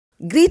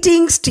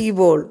Greetings to you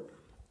all.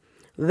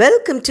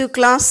 Welcome to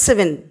Class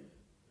 7,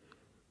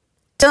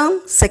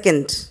 Term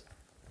 2nd,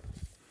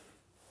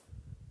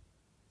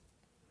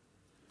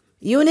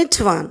 Unit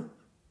 1,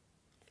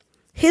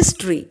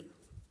 History,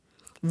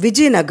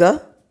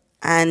 Vijayanagar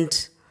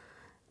and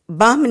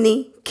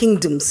Bhamini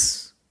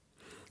Kingdoms.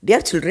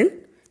 Dear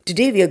children,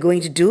 today we are going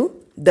to do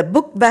the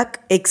book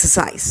back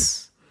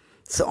exercise.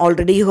 So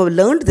already you have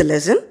learned the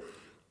lesson.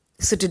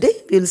 So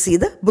today we will see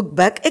the book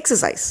back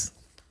exercise.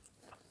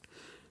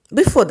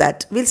 Before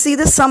that, we'll see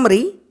the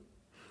summary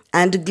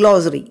and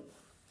glossary.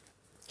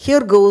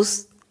 Here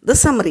goes the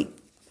summary.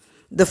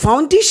 The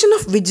foundation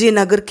of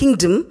Vijayanagar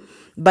kingdom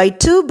by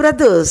two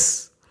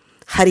brothers,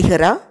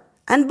 Harihara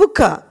and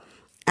Bukka,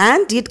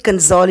 and its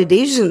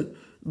consolidation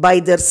by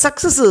their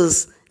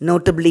successors,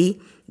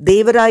 notably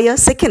Devaraya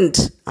II,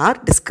 are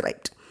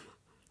described.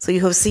 So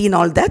you have seen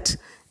all that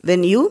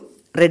when you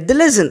read the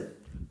lesson.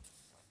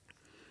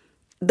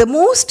 The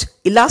most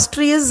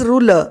illustrious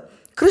ruler,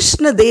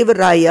 Krishna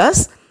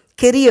Devaraya's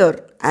career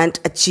and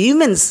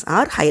achievements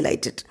are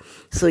highlighted.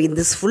 So in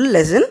this full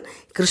lesson,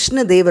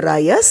 Krishna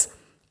Devaraya's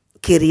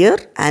career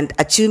and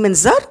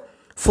achievements are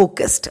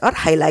focused or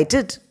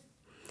highlighted.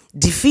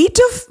 Defeat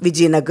of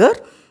Vijayanagar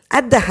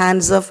at the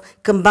hands of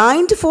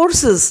combined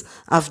forces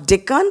of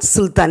Deccan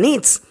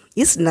Sultanates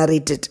is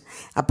narrated.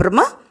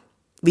 அப்புறமா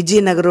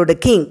விஜயநகரோட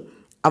king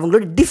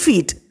அவங்களோட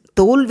defeat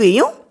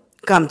தோல்வியும்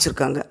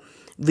காமிச்சிருக்காங்க.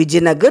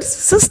 Vijayanagar's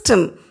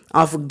system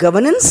of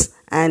governance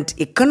and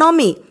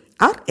economy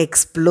are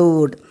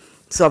explored.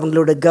 So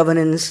avangaloda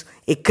governance,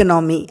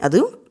 economy,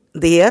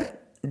 they are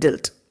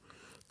dealt.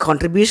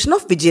 Contribution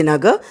of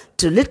Vijayanagar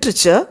to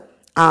literature,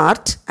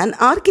 art and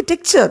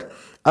architecture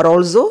are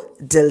also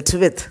dealt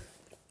with.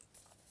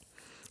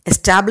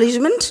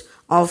 Establishment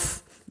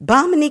of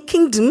Bhamini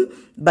kingdom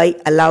by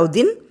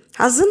Alauddin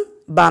Hasan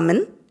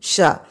Bahman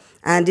Shah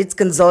and its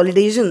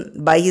consolidation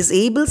by his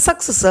able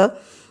successor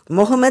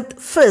Muhammad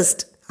I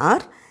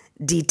are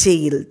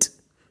detailed.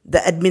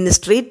 The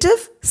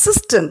administrative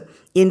system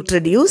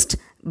introduced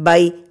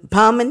by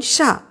Bahman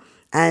Shah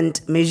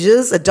and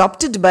measures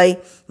adopted by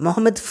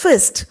Muhammad I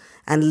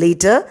and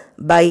later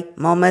by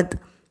Muhammad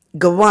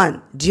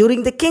Gawan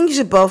during the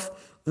kingship of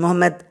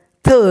Muhammad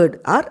III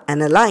are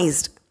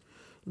analyzed.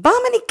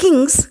 Bahmani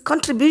king's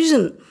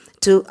contribution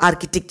to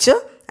architecture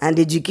and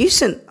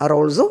education are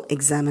also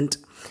examined.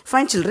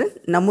 Fine children,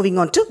 now moving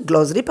on to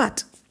glossary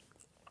part.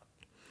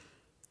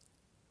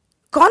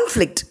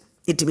 Conflict.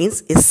 It means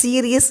a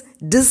serious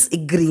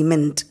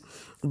disagreement.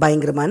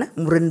 பயங்கரமான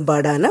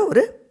முரண்பாடான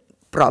ஒரு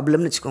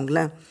ப்ராப்ளம்னு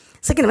வச்சுக்கோங்களேன்.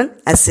 Second one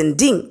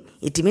ascending.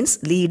 It means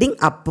leading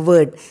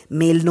upward.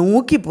 மேல்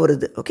நோக்கி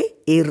போகிறது. Okay,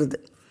 ஏறுது.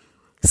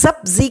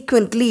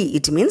 Subsequently.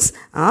 It means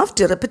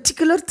after a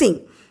particular thing.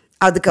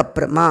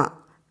 அதுக்கப்புறமா.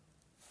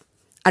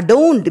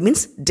 Adorned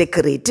means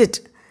decorated.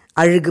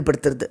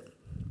 அழகுபடுத்துறது.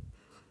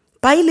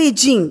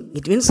 Pillaging.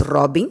 It means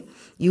robbing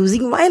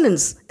using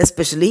violence,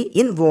 especially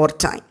in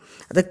wartime.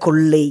 அது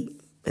கொள்ளை.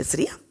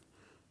 சரியா?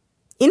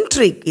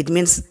 Intrigue, it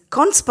means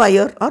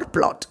conspire or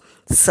plot.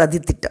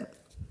 Sadithitam.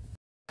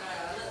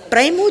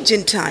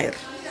 Primogeniture,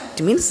 it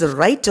means the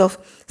right of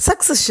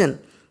succession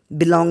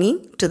belonging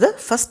to the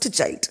first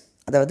child.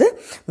 அதாவது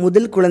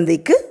முதல்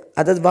குழந்தைக்கு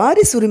அதாவது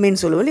வாரிசு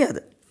உரிமைன்னு சொல்லுவோம் இல்லையா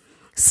அது.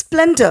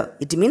 Splendor,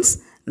 it means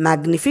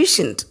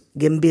magnificent,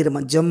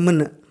 கம்பீரமா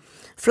ஜம்முன்னு.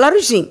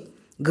 Flourishing,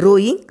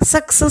 growing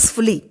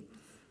successfully,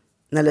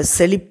 நல்ல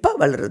செழிப்பா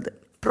வளருது.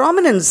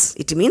 Prominence,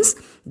 it means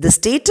the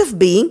state of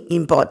being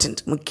important,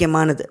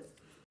 முக்கியமானது.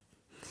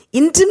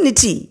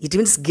 Indemnity, it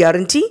means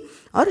guarantee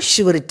or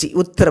surety,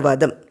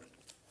 உத்தரவாதம்.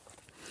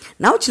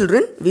 Now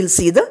children, we'll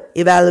see the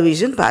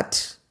evaluation part.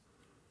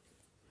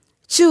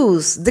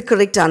 Choose the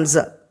correct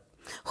answer.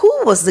 Who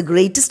was the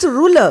greatest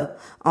ruler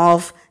of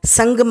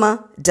Sangama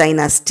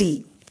dynasty?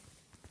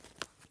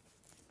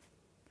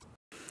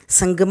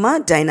 Sangama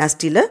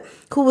dynasty la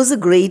who was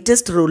the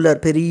greatest ruler?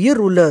 பெரிய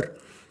ruler.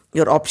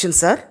 Your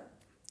options are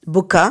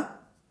Bukka,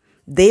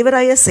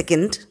 Devaraya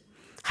II,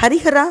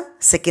 Harihara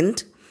II,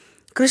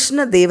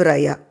 Krishna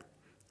Devaraya.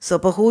 So,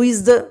 who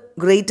is the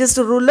greatest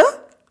ruler?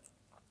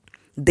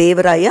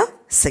 Devaraya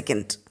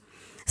II.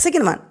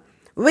 Second one,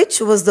 which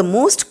was the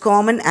most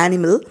common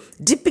animal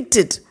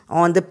depicted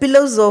on the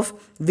pillars of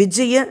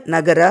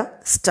Vijayanagara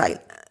style?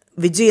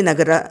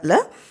 Vijayanagara la,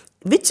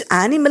 which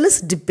animal is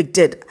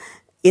depicted?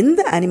 In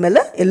the animal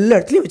la, ella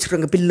edathiliyum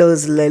vechirukanga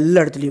pillars la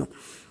ella edathiliyum.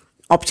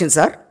 Options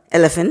are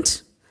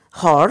elephant,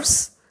 horse,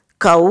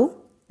 cow,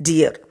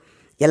 deer.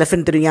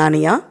 Elephant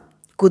யானையா,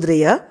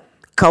 குதிரையா,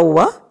 cow,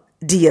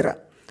 deer,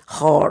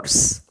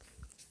 horse.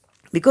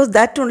 Because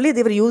that only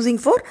they were using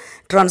for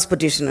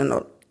transportation and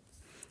all.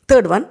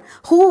 Third one,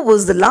 who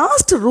was the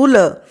last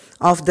ruler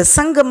of the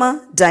Sangama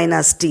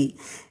dynasty?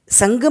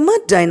 Sangama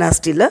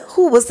dynasty la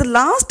who was the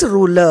last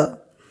ruler?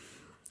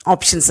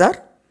 Options are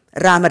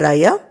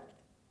Ramaraya,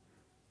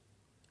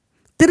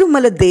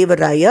 Tirumala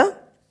Devaraya,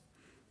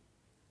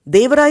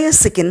 Devaraya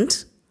II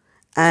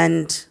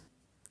and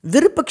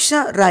Virupaksha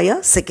Raya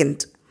II.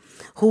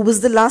 Who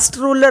was the last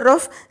ruler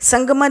of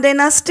Sangama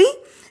dynasty?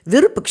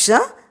 Virupaksha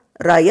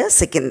Raya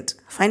II.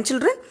 Fine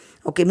children.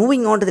 Okay,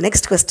 moving on to the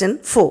next question.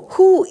 4.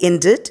 Who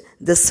ended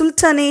the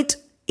Sultanate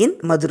in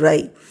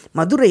Madurai?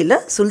 Maduraiல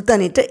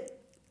சுல்தானேட்டை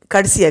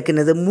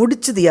கடைசியாக்கினது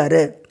முடிச்சது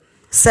யாரு?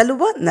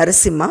 Saluva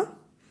Narasimha,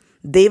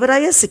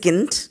 Devaraya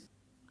II,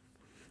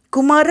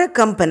 Kumara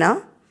Kampana,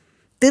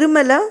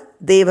 Tirumala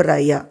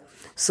Devaraya.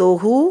 So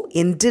who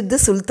ended the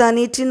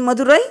Sultanate in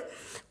Madurai?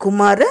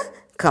 Kumara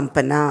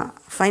Kampana.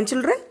 Fine,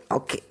 children?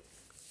 Okay.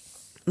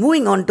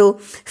 Moving on to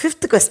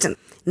 5th question.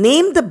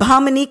 Name the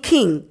Bhamini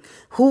king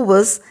who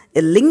was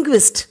a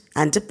linguist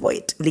and a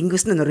poet.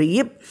 Linguist is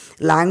a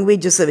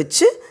languages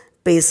which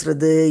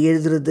பேசுறது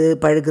எழுதுறது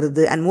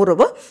பழகுறது and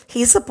moreover he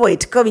is a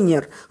poet,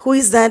 kavinyar. Who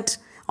is that?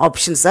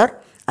 Options are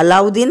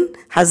Alauddin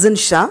Hasan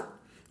Shah,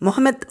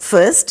 Muhammad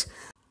I,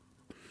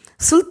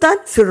 Sultan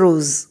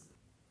Firoz,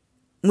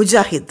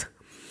 Mujahid.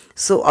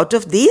 So out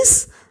of these,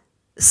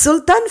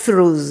 Sultan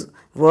Firoz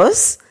was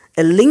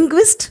a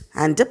linguist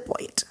and a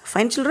poet.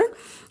 Fine, children?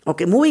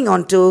 Okay, moving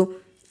on to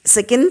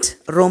 2nd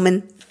Roman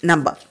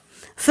number.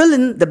 Fill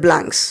in the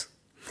blanks.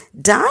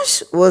 Dash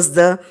was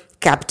the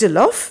capital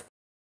of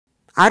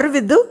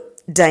Aravidu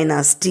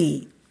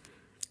dynasty.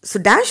 So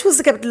Dash was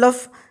the capital of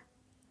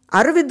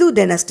Aravidu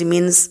dynasty,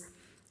 means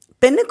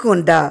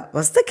Penukonda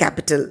was the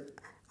capital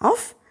of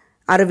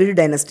Aravidu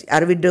dynasty.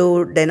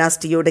 Aravidu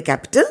dynasty yoda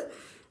capital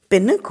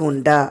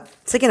Penukonda.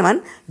 Second one,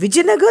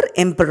 Vijayanagar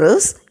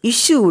emperors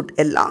issued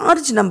a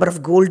large number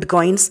of gold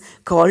coins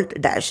called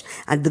Dash.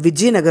 And the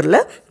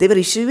Vijayanagarla, they were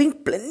issuing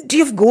plenty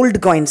of gold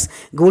coins.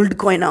 Gold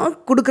coin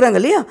kudukranga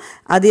liya.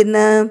 Adu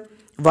enna?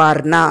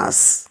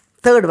 Varnas.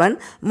 Third one,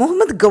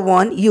 Muhammad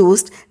Gawan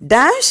used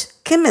Dash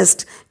chemist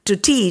to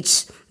teach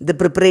the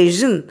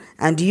preparation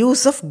and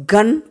use of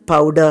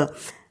gunpowder.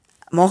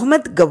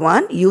 Muhammad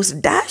Gawan used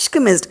Dash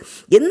chemist.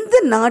 எந்த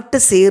நாட்டை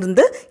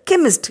சேர்ந்த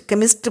chemist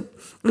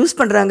use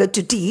பண்ணுறாங்க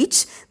to teach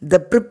the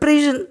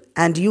preparation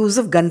and use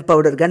of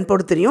gunpowder.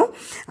 Gunpowder தெரியும்,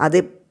 அதை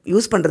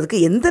use பண்ணுறதுக்கு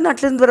எந்த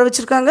நாட்டிலேருந்து வர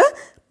வச்சுருக்காங்க?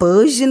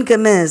 Persian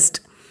chemist.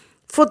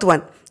 Fourth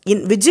one, in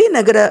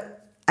Vijayanagar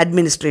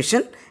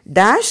administration,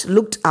 Dash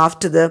looked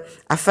after the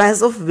affairs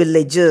of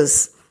villages.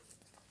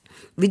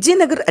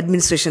 Vijayanagar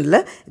administration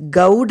la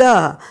Gowda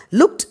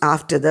looked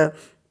after the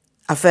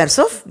affairs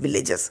of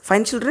villages.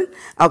 Fine, children?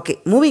 Okay,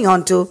 moving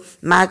on to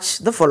match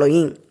the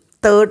following.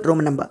 3rd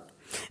Roman number.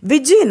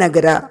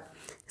 Vijayanagara,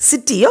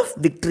 city of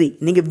victory.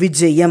 Ninga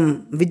Vijayam.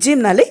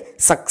 Vijayam nale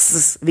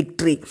success,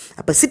 victory.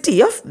 Appa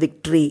city of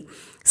victory.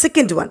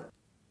 Second one,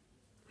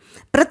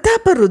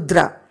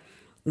 Prataparudra,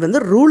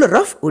 the ruler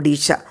of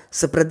Odisha.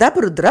 So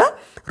Prataparudra,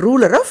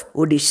 ruler of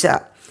Odisha.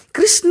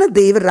 Krishna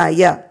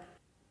Devaraya,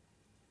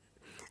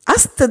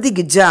 Astadi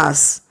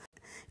Gijas.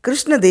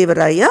 Krishna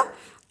Devaraya,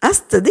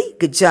 Astadi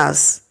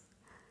Gijas.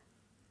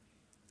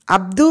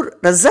 Abdur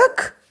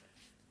Razak,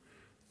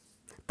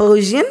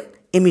 Persian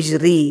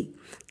imagery.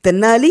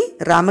 Tenali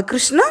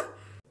Ramakrishna,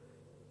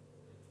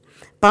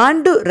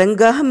 Pandu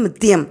Rangaham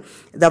Mityam.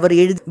 That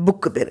was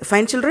book.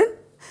 Fine, children?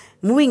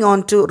 Moving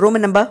on to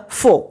Roman number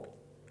 4.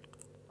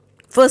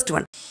 First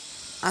one,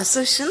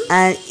 assertion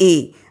and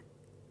A.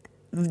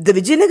 The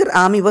Vijayanagar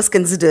army was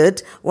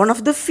considered one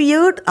of the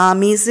feared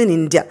armies in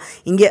India.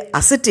 Inge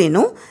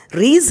ascertaino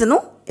reason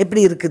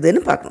eppadi irukudunu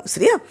paaknom,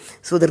 seriya?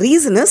 So the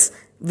reason is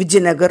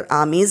Vijayanagar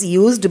armies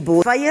used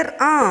both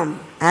firearm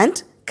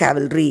and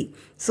cavalry.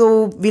 So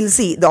we'll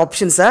see the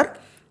options are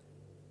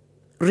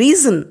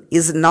reason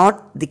is not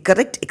the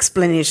correct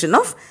explanation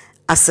of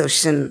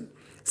assertion.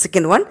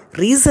 Second one,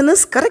 reason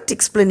is correct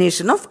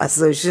explanation of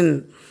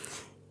assertion.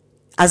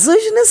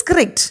 Assertion is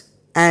correct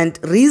and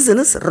reason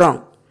is wrong.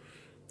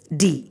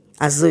 D.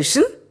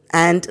 Assertion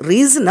and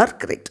reason are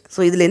correct.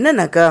 So, idhil enna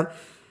naka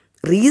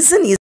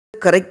reason is the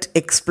correct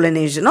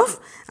explanation of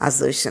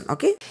assertion.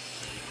 Okay.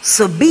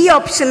 So, B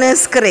option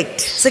is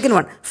correct. Second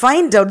one,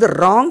 find out the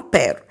wrong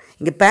pair.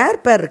 Inga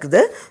pair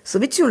irukudhu. So,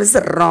 which one is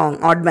the wrong?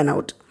 Odd man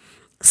out.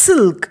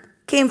 Silk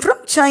came from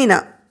China.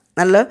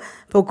 Nalla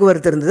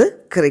pokuvarthu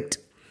irundhathu. Correct.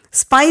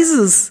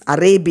 Spices,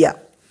 Arabia.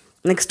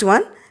 Next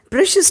one,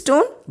 precious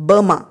stone,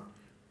 Burma.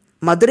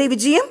 Madurai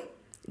Vijayam,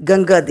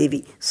 Ganga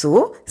Devi.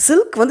 So,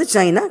 silk vandu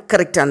China,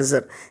 correct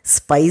answer.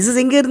 Spices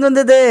enga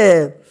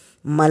irundhathu?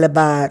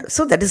 Malabar.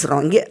 So, that is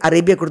wrong. Inge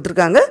Arabia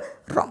kuduthirukanga,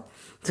 wrong.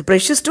 So,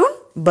 precious stone,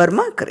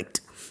 Burma,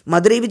 correct.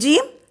 Madurai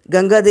Vijayam,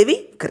 Ganga Devi,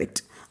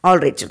 correct. All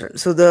right, children.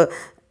 So, the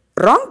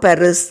wrong pair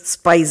is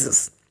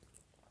spices,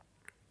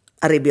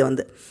 Arabia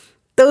vandu.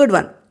 Third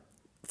one,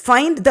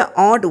 find the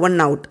odd one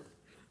out.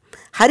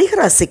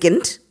 Harihara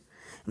II,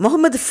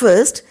 Muhammad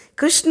I,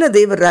 Krishna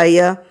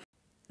Devaraya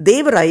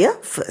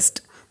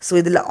first. So,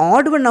 idhila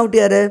odd one out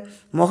yaru?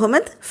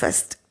 Muhammad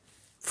first.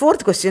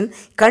 Fourth question,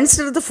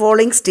 consider the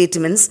following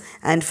statements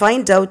and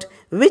find out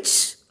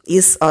which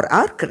is or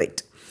are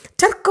correct.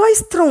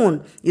 Turquoise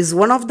throne is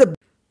one of the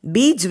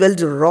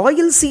bejeweled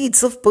royal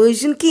seats of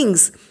Persian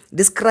kings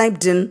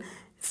described in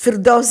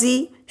Firdausi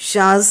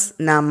Shah's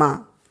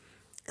Nama.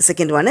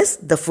 Second one is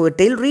the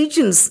fertile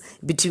regions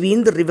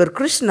between the river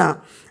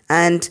Krishna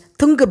and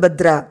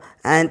Tungabhadra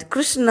and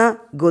Krishna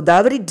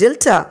Godavari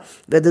Delta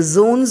were the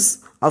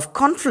zones of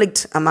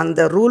conflict among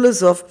the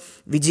rulers of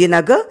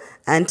Vijayanagar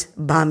and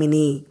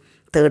Bhamini.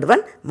 Third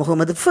one,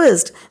 Muhammad I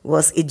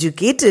was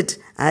educated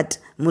at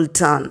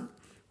Multan.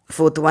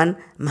 Fourth one,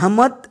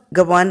 Muhammad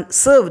Gawan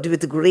served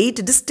with great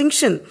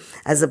distinction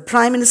as a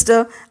prime minister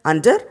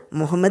under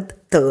Muhammad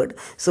III.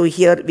 So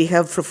here we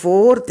have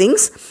four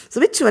things. So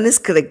which one is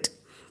correct?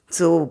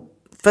 So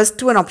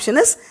first one option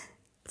is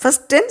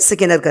first and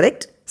second are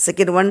correct.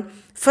 Second one,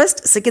 first,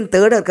 second,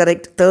 third are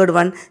correct. Third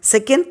one,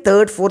 second,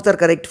 third, fourth are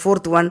correct.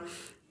 Fourth one,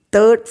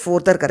 third,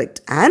 fourth are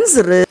correct.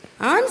 Answer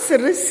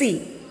is C.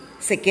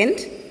 Second,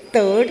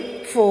 third,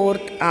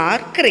 fourth are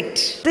correct.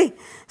 Okay.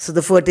 So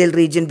the fertile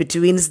region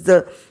between the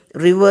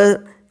river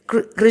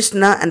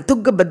Krishna and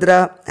Tungabhadra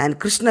and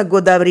Krishna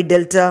Godavari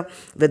Delta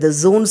were the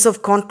zones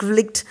of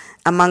conflict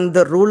among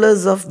the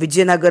rulers of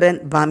Vijayanagar and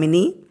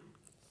Bhamini.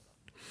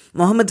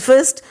 Muhammad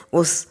I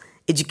was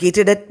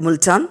educated at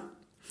Multan.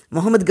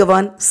 Muhammad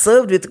Gawan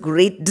served with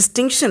great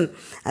distinction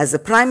as a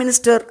prime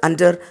minister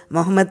under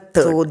Muhammad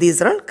III. So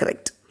these are all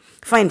correct.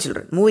 Fine,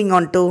 children. Moving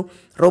on to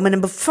Roman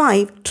number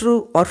 5,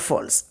 true or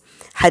false.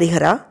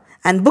 Harihara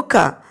and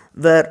Bukka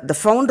were the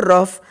founder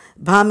of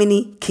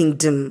Bhamini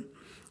kingdom.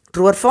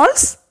 True or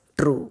false?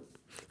 True.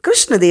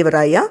 Krishna Deva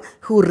Raya,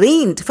 who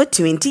reigned for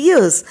 20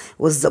 years,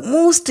 was the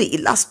most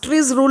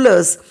illustrious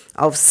rulers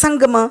of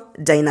Sangama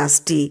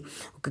dynasty.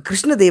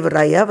 Krishna Deva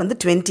Raya வந்து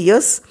 20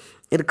 years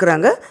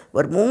இருக்கிறாங்க.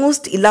 ஒரு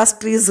most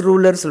illustrious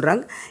ruler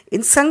சொல்கிறாங்க.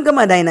 In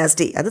Sangama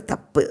dynasty, அது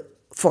தப்பு.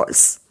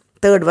 False.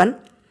 Third one,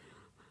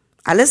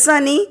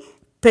 Alasani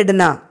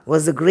Pedana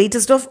was the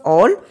greatest of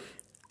all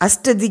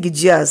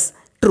Astadhigvijayas.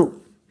 True.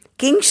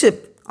 Kingship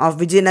of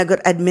Vijayanagar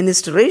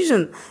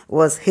administration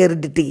was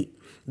heredity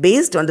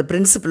based on the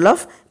principle of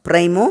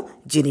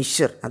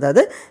primogeniture.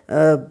 அதாவது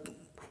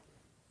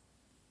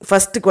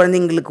first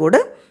குழந்தைங்களுக்கு கூட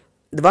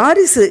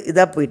வாரிசு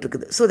இதாக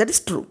போயிட்டுருக்குது. So that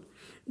is true.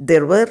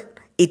 There were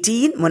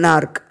 18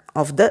 monarchs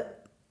of the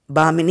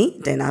Bhamini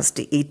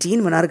dynasty. 18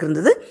 monarchs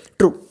இருந்தது.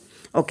 True.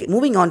 Okay,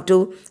 moving on to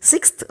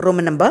 6th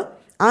Roman number.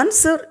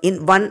 Answer in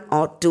 1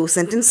 or 2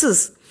 sentences.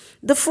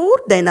 The 4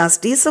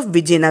 dynasties of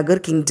Vijayanagar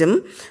kingdom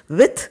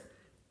with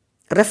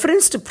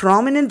reference to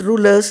prominent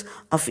rulers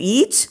of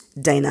each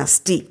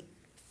dynasty.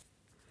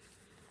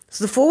 So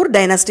the 4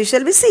 dynasties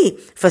shall we see.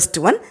 First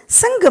one,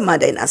 Sangama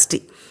dynasty.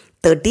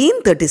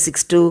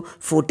 1336 to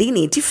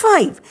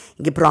 1485.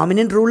 இங்கே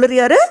prominent ruler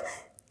யாரு?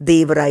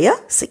 Devaraya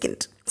second.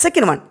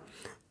 Second one,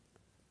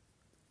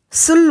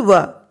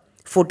 Sulva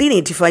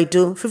 1485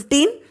 to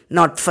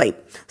 1505.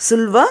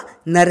 Sulva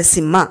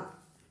Narasimha.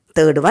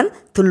 Third one,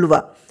 Tulva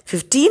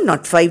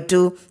 1505 to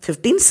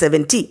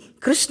 1570.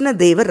 Krishna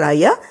Deva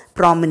Raya,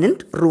 prominent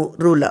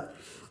ruler.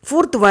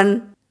 Fourth one,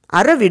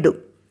 Aravidu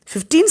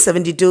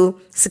 1570 to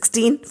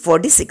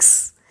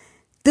 1646.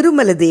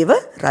 Tirumala Deva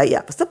Raya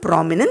was the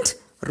prominent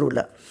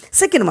ruler.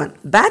 Second one,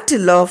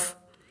 Battle of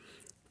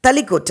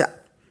Talikota.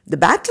 The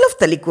Battle of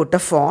Talikota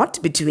fought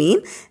between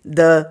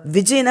the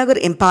Vijayanagar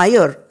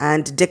Empire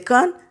and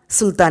Deccan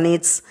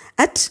Sultanates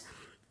at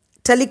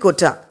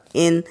Talikota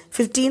in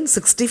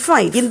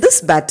 1565. In this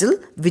battle,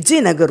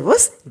 Vijayanagar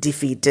was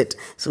defeated.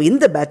 So, in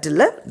the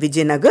battle,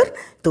 Vijayanagar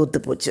தோத்து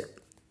போச்சு.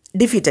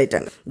 Defeat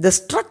ஆயிட்டாங்க. The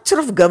structure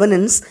of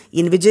governance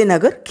in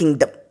Vijayanagar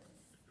kingdom.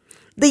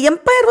 The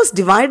empire was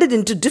divided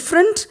into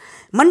different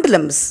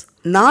mandalams,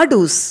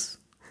 nadus,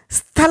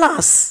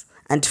 sthalas,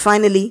 and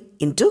finally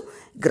into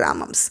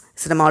gramams.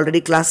 So, நம்ம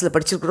already classல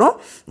படிச்சிருக்கிறோம்.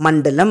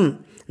 மண்டலம்,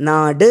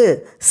 நாடு,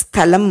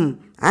 ஸ்தலம்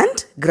and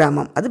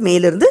கிராமம். அது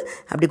மேலிருந்து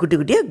அப்படி குட்டி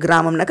குட்டியாக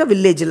கிராமம்னாக்கா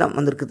வில்லேஜ் எல்லாம்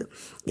வந்திருக்குது.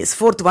 S.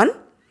 Fourth one,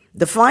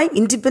 the 5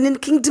 independent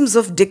kingdoms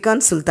of Deccan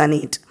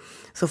Sultanate.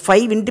 So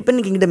 5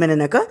 independent kingdom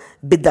என்னன்னாக்கா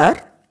Bidar,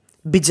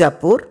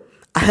 Bijapur,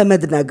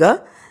 Ahmednagar,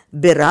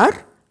 Berar,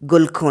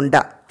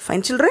 Golconda.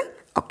 Fine, children?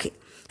 Okay.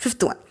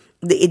 Fifth one,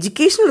 the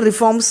educational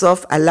reforms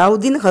of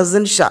Alauddin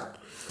Hasan Shah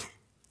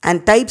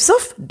and types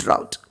of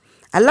drought.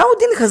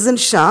 Alauddin Hasan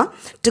Shah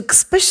took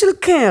special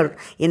care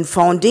in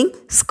founding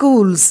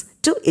schools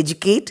to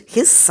educate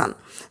his son.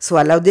 So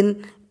Alauddin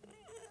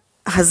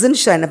Hasan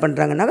Shah என்ன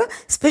பண்ணுறாங்கன்னாக்கா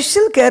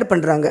special care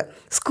பண்ணுறாங்க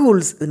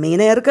schools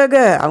மெயினாக யாருக்காக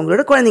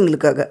அவங்களோட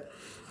குழந்தைங்களுக்காக.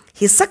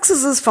 His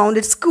successors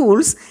founded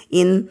schools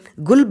in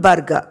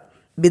Gulbarga,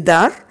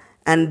 Bidar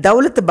and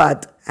Daulatabad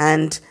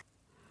and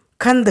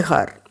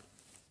Kandahar.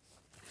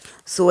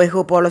 So I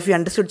hope all of you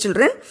understood,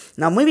 children.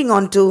 Now moving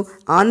on to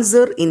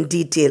answer in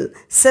detail.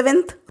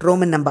 7th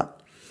Roman number.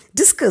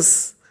 Discuss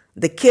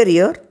the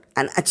career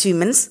and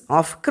achievements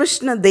of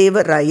Krishna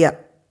Deva Raya.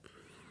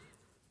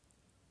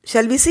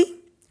 Shall we see?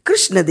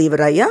 Krishna Deva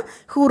Raya,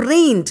 who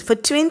reigned for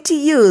 20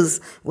 years,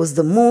 was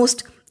the most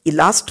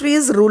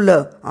illustrious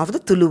ruler of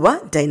the Tuluva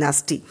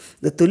dynasty.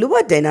 The Tuluva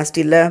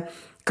dynasty la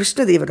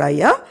Krishna Deva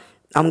Raya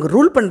அவங்க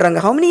rule பண்ணுறாங்க.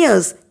 How many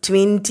years?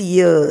 20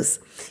 years.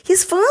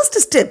 His first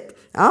step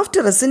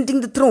after ascending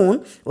the throne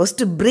was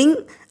to bring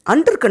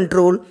under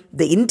control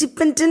the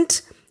independent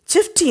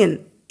chieftain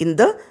in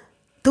the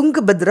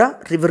Tungabhadra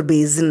river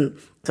basin.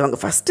 So அவங்க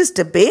first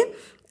ஸ்டெப்பே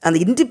அந்த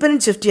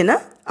independent chieftain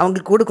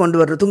அவங்களுக்கு கூட கொண்டு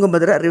வர்ற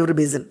Tungabhadra river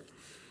basin.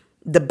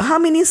 The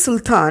Bhamini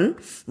Sultan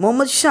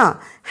Muhammad Shah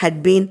had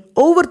been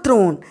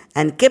overthrown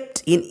and kept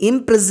in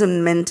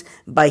imprisonment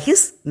by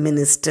his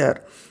minister.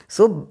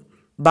 So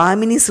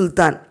Bhamini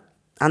Sultan,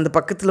 அந்த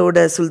பக்கத்திலோட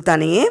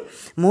சுல்தானையே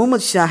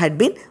Mohammed Shah had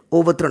been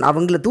overthrown.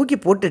 அவங்கள தூக்கி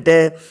போட்டுட்டு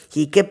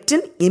he kept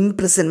in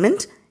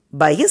imprisonment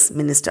by his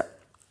minister.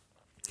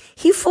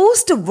 He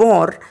forced a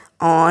war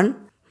on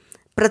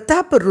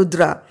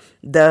Prataparudra,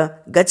 the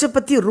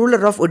Gajapati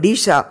ruler of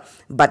Odisha,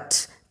 but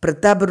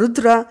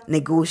Prataparudra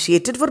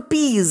negotiated for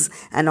peace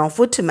and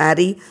offered to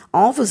marry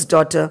off his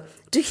daughter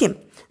to him.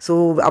 So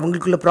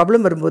அவங்களுக்குள்ள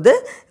problem வரும்போது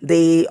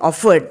they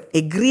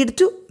agreed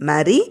to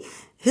marry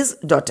his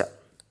daughter.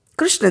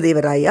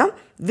 Krishnadevaraya,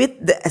 with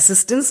the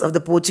assistance of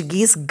the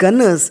Portuguese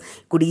gunners,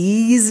 could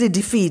easily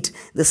defeat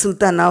the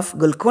Sultan of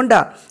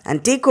Golconda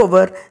and take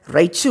over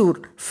Raichur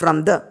from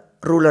the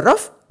ruler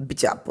of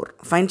Bijapur.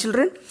 Fine,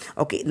 children?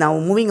 Okay, now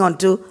moving on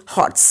to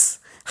HOTS,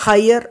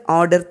 higher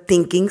order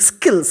thinking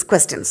skills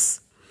questions.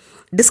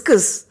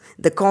 Discuss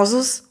the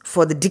causes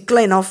for the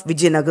decline of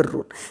Vijayanagar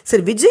rule.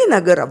 சரி,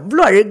 விஜயநகர்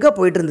அவ்வளோ அழகாக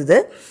போயிட்டு இருந்தது.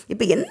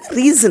 இப்போ என்ன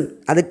reason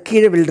அது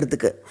கீழே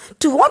விழுறதுக்கு?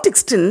 To what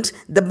extent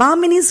the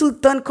Bhamini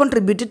Sultan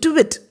contributed to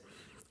it?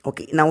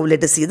 Okay, now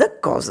let us see the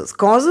causes.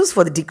 Causes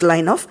for the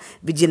decline of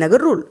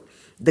Vijayanagar rule.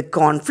 The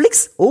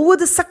conflicts over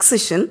the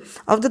succession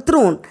of the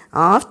throne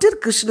after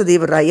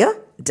Krishnadevaraya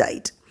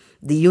died.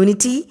 The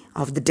unity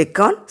of the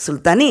Deccan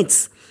Sultanates.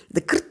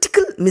 The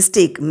critical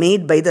mistake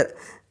made by the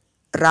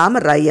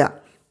Ramaraya.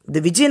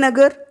 The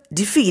Vijayanagar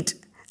defeat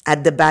at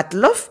the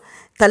Battle of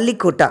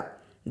Tallikota.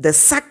 The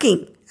sacking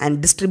and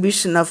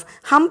distribution of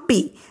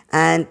Hampi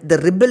and the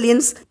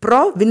rebellion's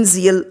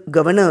provincial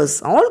governors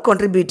all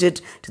contributed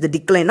to the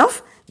decline of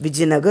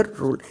Vijayanagar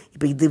rule.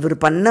 இப்போ இது இவர்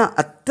பண்ண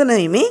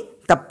அத்தனையுமே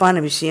தப்பான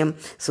விஷயம்.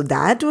 So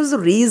that was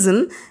the reason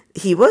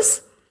he was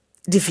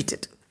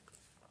defeated.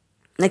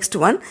 Next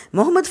one,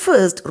 Muhammad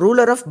I,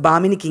 ruler of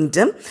Bhamini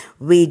kingdom,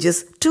 wages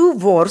 2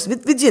 wars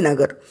with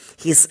Vijayanagar.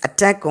 His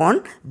attack on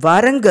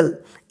Warangal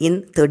in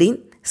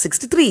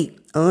 1363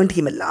 earned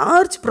him a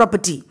large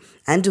property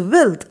and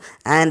wealth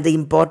and the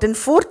important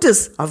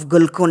fortress of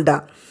Golconda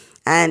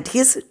and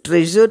his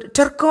treasured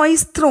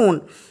turquoise throne,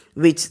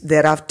 which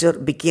thereafter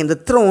became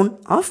the throne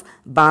of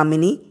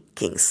Bhamini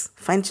kings.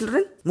 Fine,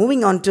 children?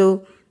 Moving on to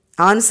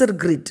answer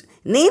grid.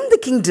 Name the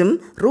kingdom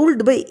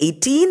ruled by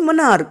 18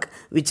 monarchs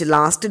which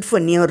lasted for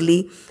nearly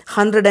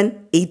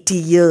 180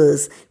 years.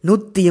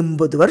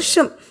 180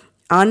 வருஷம்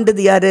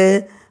ஆண்டது யாரு?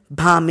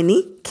 Bhamini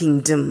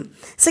kingdom.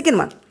 Second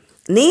one.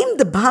 Name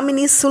the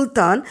Bhamini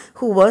Sultan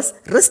who was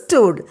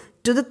restored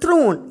to the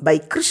throne by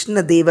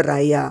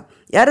Krishnadevaraya.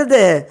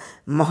 யாரது?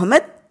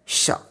 Muhammad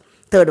Shah.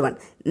 Third one.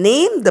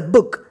 Name the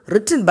book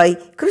written by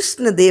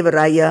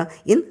Krishnadevaraya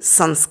in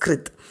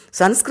Sanskrit.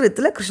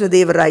 சன்ஸ்கிருத்தில்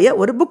Krishnadevaraya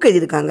ஒரு book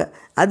எழுதியிருக்காங்க.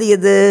 அது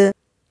எது?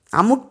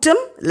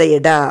 அமுக்டம்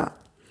லயடா.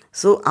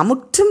 So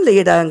அமுக்டம்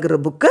லயடாங்கிற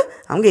புக்கை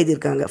அவங்க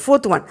எழுதியிருக்காங்க.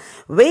 Fourth one,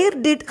 where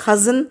did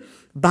Hasan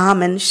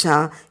Pamban Shah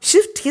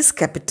shift his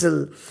capital?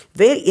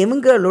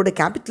 இவங்களோட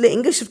கேபிட்டலை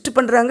எங்கே ஷிஃப்ட்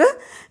பண்ணுறாங்க?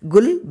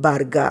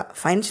 Gulbarga.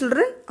 Fine,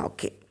 children?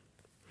 Okay.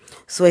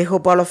 So I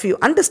hope all of you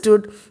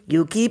understood.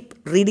 You keep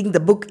reading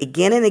the book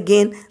again and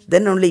again,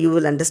 then only you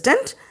will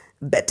understand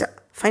better.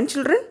 Fine,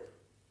 children?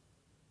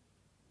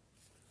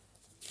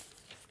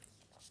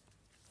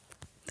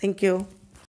 Thank you.